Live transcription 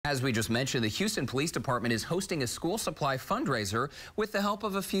As we just mentioned, the Houston Police Department is hosting a school supply fundraiser with the help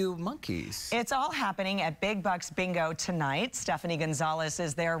of a few monkeys. It's all happening at Big Bucks Bingo tonight. Stephanie Gonzalez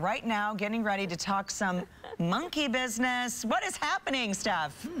is there right now getting ready to talk some monkey business. What is happening,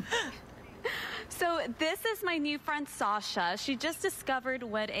 Steph? So this is my new friend Sasha. She just discovered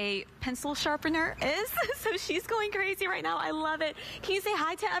what a pencil sharpener is. So she's going crazy right now. I love it. Can you say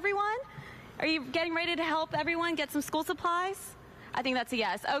hi to everyone? Are you getting ready to help everyone get some school supplies? I think that's a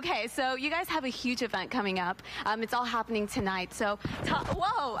yes. Okay, so you guys have a huge event coming up. It's all happening tonight. So,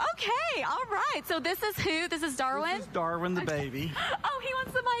 whoa, okay, all right. So this is who? This is Darwin? This is Darwin, the baby. Oh, he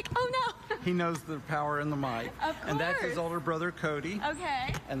wants the mic. Oh, no. He knows the power in the mic. Of course. And that's his older brother, Cody.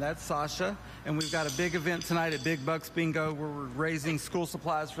 Okay. And that's Sasha. And we've got a big event tonight at Big Bucks Bingo where we're raising school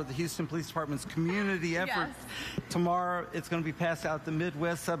supplies for the Houston Police Department's community effort. Yes. Tomorrow, it's going to be passed out at the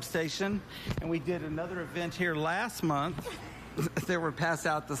Midwest substation. And we did another event here last month. They were passed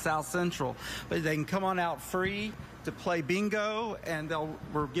out to South Central, but they can come on out free to play bingo, and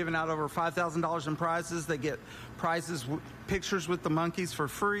we're giving out over $5,000 in prizes. They get prizes, pictures with the monkeys for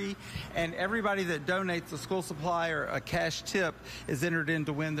free, and everybody that donates a school supply or a cash tip is entered in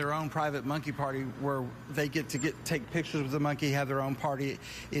to win their own private monkey party, where they get to take pictures with the monkey, have their own party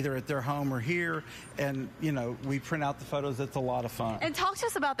either at their home or here, and you know, we print out the photos. It's a lot of fun. And talk to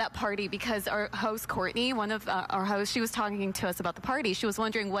us about that party, because our host Courtney, one of our hosts, she was talking to us about the party. She was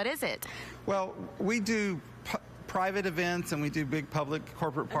wondering, what is it? Well, we do private events and we do big public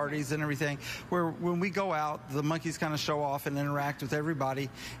corporate parties and everything, where when we go out, the monkeys kind of show off and interact with everybody,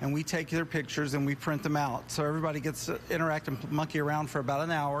 and we take their pictures and we print them out. So everybody gets to interact and monkey around for about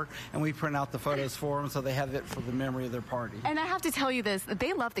an hour, and we print out the photos for them so they have it for the memory of their party. And I have to tell you this,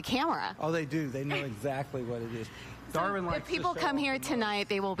 they love the camera. Oh, they do. They know exactly what it is. Darwin likes if people come here tonight,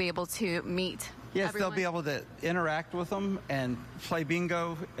 they will be able to meet Yes, everyone. They'll be able to interact with them and play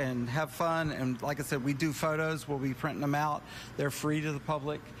bingo and have fun. And like I said, we do photos. We'll be printing them out. They're free to the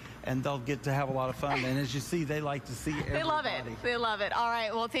public, and they'll get to have a lot of fun. And as you see, they like to see everybody. They love it. They love it. All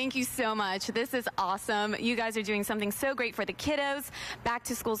right. Well, thank you so much. This is awesome. You guys are doing something so great for the kiddos. Back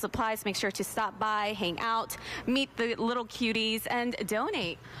to school supplies. Make sure to stop by, hang out, meet the little cuties, and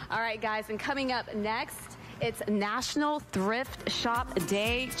donate. All right, guys. And coming up next, it's National Thrift Shop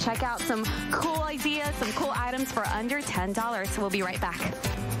Day. Check out some cool ideas, some cool items for under $10. We'll be right back.